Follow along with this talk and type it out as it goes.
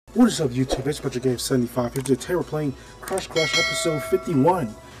What is up, YouTube? It's Game75 here. Today we're playing Crush Clash episode 51.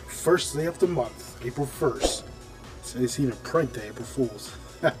 First day of the month, April 1st. It's even prank day, April Fools.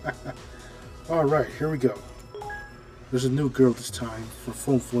 Alright, here we go. There's a new girl this time for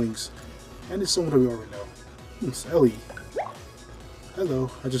phone flings, and it's someone that we already know. It's Elle.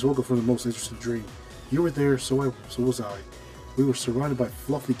 Hello, I just woke up from the most interesting dream. You were there, so was I. We were surrounded by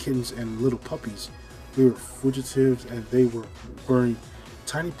fluffy kittens and little puppies. We were fugitives, and they were wearing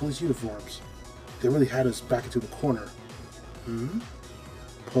tiny police uniforms. They really had us back into the corner.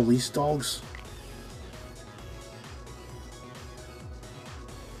 Police dogs?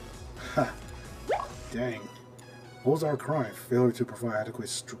 Ha! Dang. What was our crime? Failure to provide adequate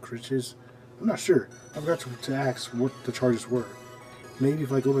scritches? I'm not sure. I forgot to ask what the charges were. Maybe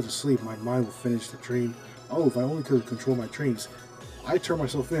if I go back to sleep, my mind will finish the dream. Oh, if I only could control my dreams. I turn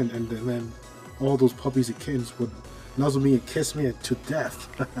myself in, and then all those puppies and kittens would nuzzle me and kiss me to death.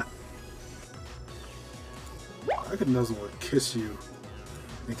 I could nuzzle and kiss you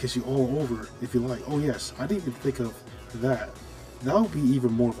all over if you like. Oh yes, I didn't even think of that. That would be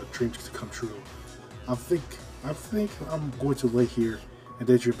even more of a dream to come true. I think I'm going to lay here and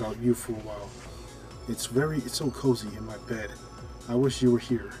daydream about you for a while. It's so cozy in my bed. I wish you were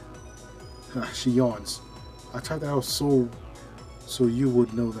here. She yawns. I typed that out so you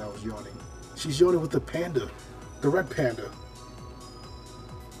would know that I was yawning. She's yawning with the panda. The red panda.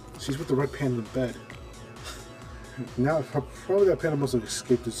 She's with the red panda in bed. Now, probably that panda must have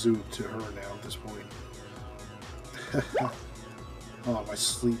escaped the zoo to her now at this point. Oh, my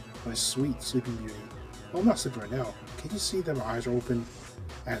sweet sleeping beauty. Well, I'm not sleeping right now. Can you see that my eyes are open?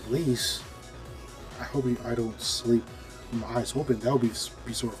 At least. I hope I don't sleep with my eyes open. That would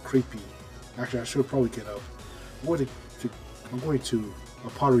be sort of creepy. Actually, I should probably get up. I'm going to a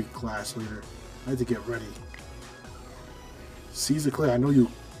pottery class later. I have to get ready. Seize the clay. I know you're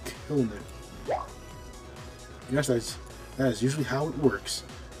killing it. Yes, that is usually how it works.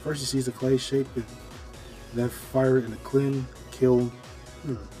 First you seize the clay shape, and then fire it in the kiln.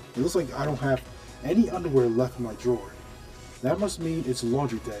 It looks like I don't have any underwear left in my drawer. That must mean it's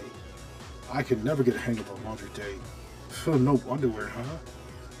laundry day. I can never get a hang of a laundry day. No underwear, huh?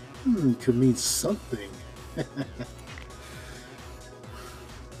 Could mean something.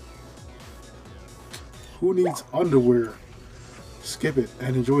 Who needs underwear? Skip it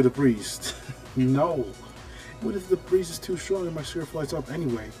and enjoy the breeze. No. What if the breeze is too strong and my shirt flies up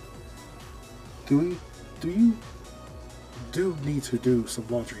anyway? Do you need to do some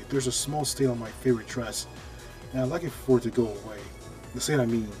laundry? There's a small stain on my favorite dress, and I'd like it for it to go away. The stain I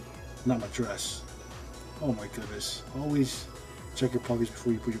mean, not my dress. Oh my goodness. Always check your pockets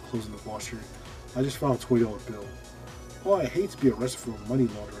before you put your clothes in the washer. I just found a $20 bill. Oh, I hate to be arrested for money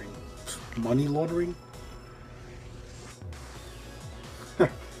laundering. Money laundering?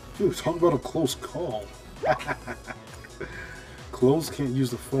 Dude, talk about a close call. Clothes can't use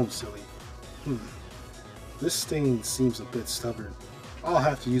the phone, silly. This stain seems a bit stubborn. I'll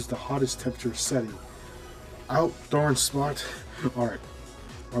have to use the hottest temperature setting. Out, darn smart. Alright,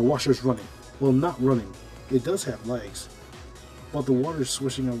 my washer's running. Well, not running. It does have legs. But the water is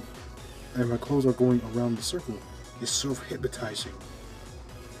swishing up and my clothes are going around the circle. It's sort of hypnotizing.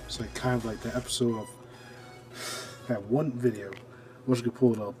 It's like kind of like the episode of that one video. I wish I could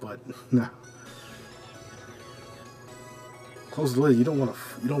pull it up, but no. Close the lid. I don't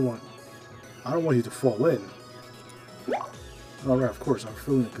want you to fall in. Alright, of course, I'm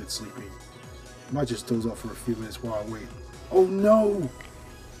feeling a bit sleepy. I might just doze off for a few minutes while I wait. Oh no!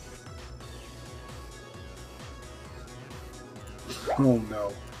 Oh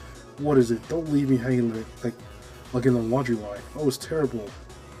no. What is it? Don't leave me hanging like in the laundry line. Oh, it's terrible.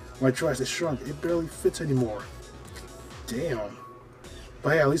 My dress is shrunk. It barely fits anymore. Damn.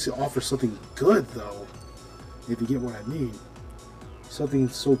 But hey, at least it offers something good, though. If you get what I mean. Something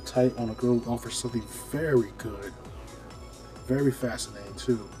so tight on a girl offers something very good. Very fascinating,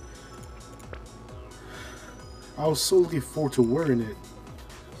 too. I was so looking forward to wearing it.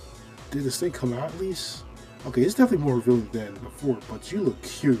 Did this thing come out at least? Okay, it's definitely more revealing than before, but you look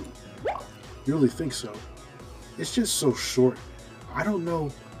cute. You really think so? It's just so short. I don't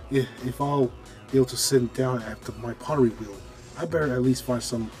know if I'll be able to sit down at my pottery wheel. I better at least find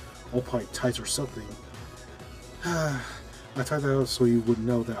some alpine tights or something. I typed that out so you would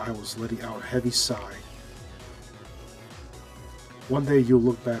know that I was letting out a heavy sigh. One day you'll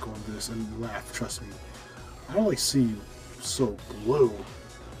look back on this and laugh, trust me. I don't like to see you so blue.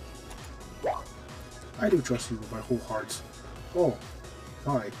 I do trust you with my whole heart. Oh,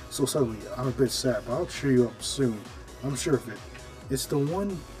 hi. So suddenly, I'm a bit sad, but I'll cheer you up soon. I'm sure of it. It's the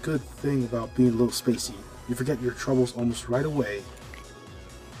one good thing about being a little spacey. You forget your troubles almost right away.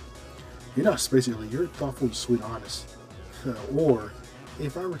 You're not Space Ellie, you're thoughtful and sweet, honest. Or,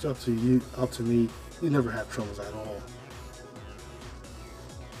 if I reach out to me, you never have troubles at all.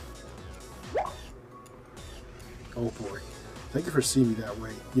 Oh boy. Thank you for seeing me that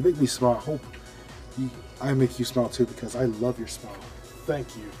way. You make me smile. I make you smile too because I love your smile.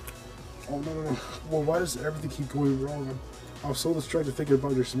 Thank you. Oh no. Well, why does everything keep going wrong? I was so distracted thinking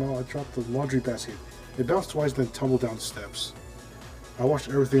about your smile, I dropped the laundry basket. It bounced twice, then tumbled down the steps. I watched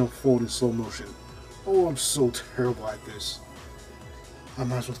everything unfold in slow motion. Oh, I'm so terrible at this. I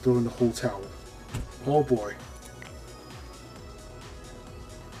might as well throw in the whole towel. Oh boy.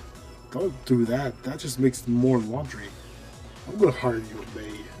 Don't do that. That just makes more laundry. I'm gonna hire you a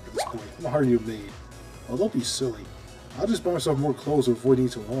maid at this point. I'm gonna hire you a maid. Oh, don't be silly. I'll just buy myself more clothes to avoid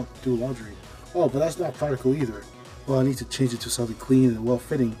needing to do laundry. Oh, but that's not practical either. Well, I need to change it to something clean and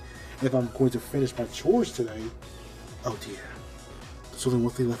well-fitting if I'm going to finish my chores today. Oh dear. There's only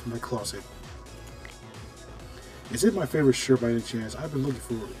one thing left in my closet. Is it my favorite shirt by any chance? I've been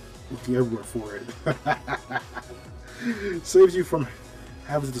looking everywhere for it. Saves you from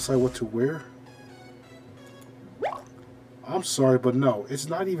having to decide what to wear? I'm sorry, but no, it's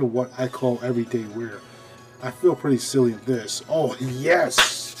not even what I call everyday wear. I feel pretty silly in this. Oh, yes!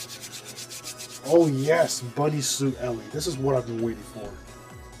 Oh, yes, Bunny Suit Ellie. This is what I've been waiting for.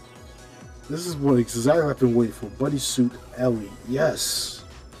 This is what exactly I've been waiting for. Bunny Suit Ellie. Yes.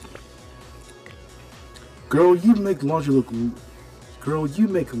 Girl, you make laundry look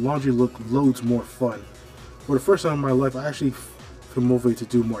loads more fun. For the first time in my life, I actually feel motivated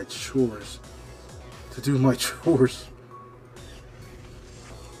to do my chores.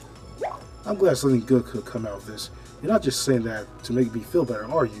 I'm glad something good could come out of this. You're not just saying that to make me feel better,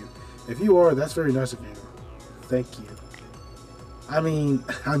 are you? If you are, that's very nice of you. Thank you. I mean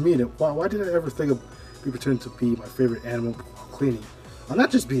it. Why did I ever think of you pretending to be my favorite animal while cleaning? I'm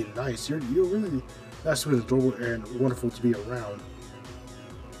not just being nice. You're really that sweet and adorable and wonderful to be around.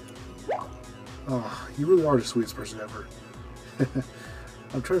 Oh, you really are the sweetest person ever.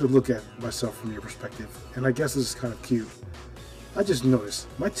 I'm trying to look at myself from your perspective, and I guess this is kind of cute. I just noticed,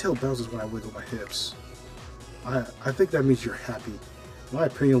 my tail bounces when I wiggle my hips. I think that means you're happy. In my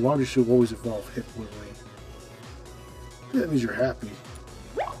opinion, laundry should always involve hip wiggling. That means you're happy.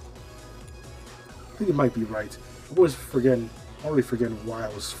 I think you might be right. I was already forgetting why I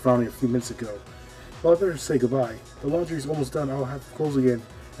was frowning a few minutes ago. Well, I better say goodbye. The laundry's almost done. I'll have clothes again.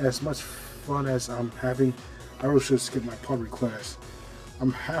 And as much fun as I'm having, I really should skip my pottery class.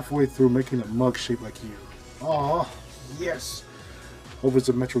 I'm halfway through making a mug shaped like you. Aw, yes! Hope it's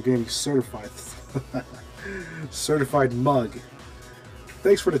a Metro Gaming certified mug.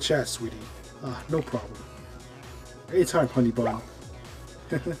 Thanks for the chat, sweetie. No problem. Anytime, honey bun.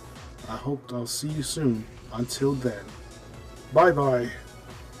 I hope I'll see you soon. Until then, bye-bye.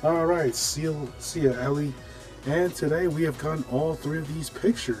 Alright, see ya, Ellie. And today we have gotten all 3 of these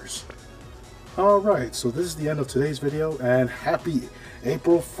pictures. Alright, so this is the end of today's video, and happy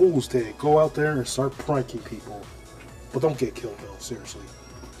April Fool's Day. Go out there and start pranking people. But don't get killed though, seriously.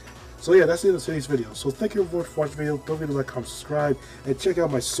 So yeah, that's the end of today's video. So thank you everyone for watching the video. Don't forget to like, comment, subscribe, and check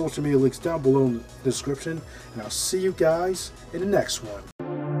out my social media links down below in the description. And I'll see you guys in the next one.